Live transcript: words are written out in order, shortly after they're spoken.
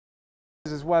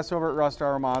This is Wes over at Russ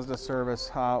Darrow Mazda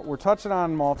service. We're touching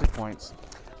on multi-points.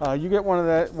 You get one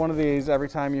of these every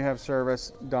time you have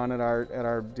service done at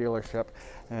our dealership,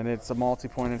 and it's a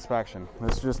multi-point inspection.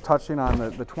 It's just touching on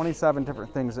the 27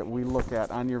 different things that we look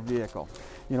at on your vehicle.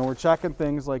 You know, we're checking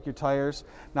things like your tires,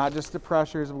 not just the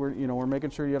pressures. We're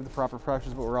making sure you have the proper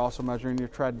pressures, but we're also measuring your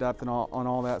tread depth and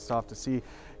all that stuff to see,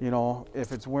 you know,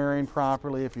 if it's wearing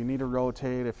properly, if you need to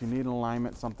rotate, if you need an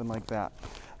alignment, something like that.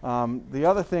 The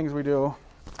other things we do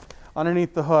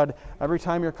underneath the hood, every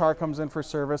time your car comes in for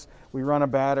service, we run a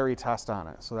battery test on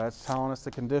it. So that's telling us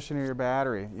the condition of your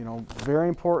battery. You know, very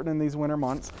important in these winter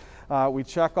months. We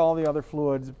check all the other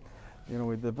fluids, you know,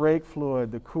 with the brake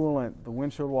fluid, the coolant, the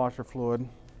windshield washer fluid.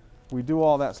 We do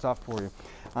all that stuff for you.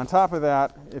 On top of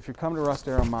that, if you come to Russ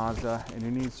Darrow Mazda and you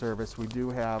need service, we do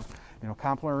have, you know,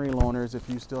 complimentary loaners if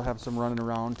you still have some running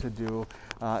around to do.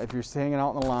 If you're staying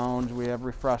out in the lounge, we have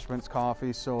refreshments,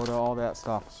 coffee, soda, all that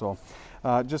stuff. So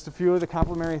just a few of the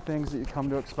complimentary things that you come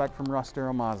to expect from Russ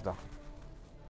Darrow Mazda.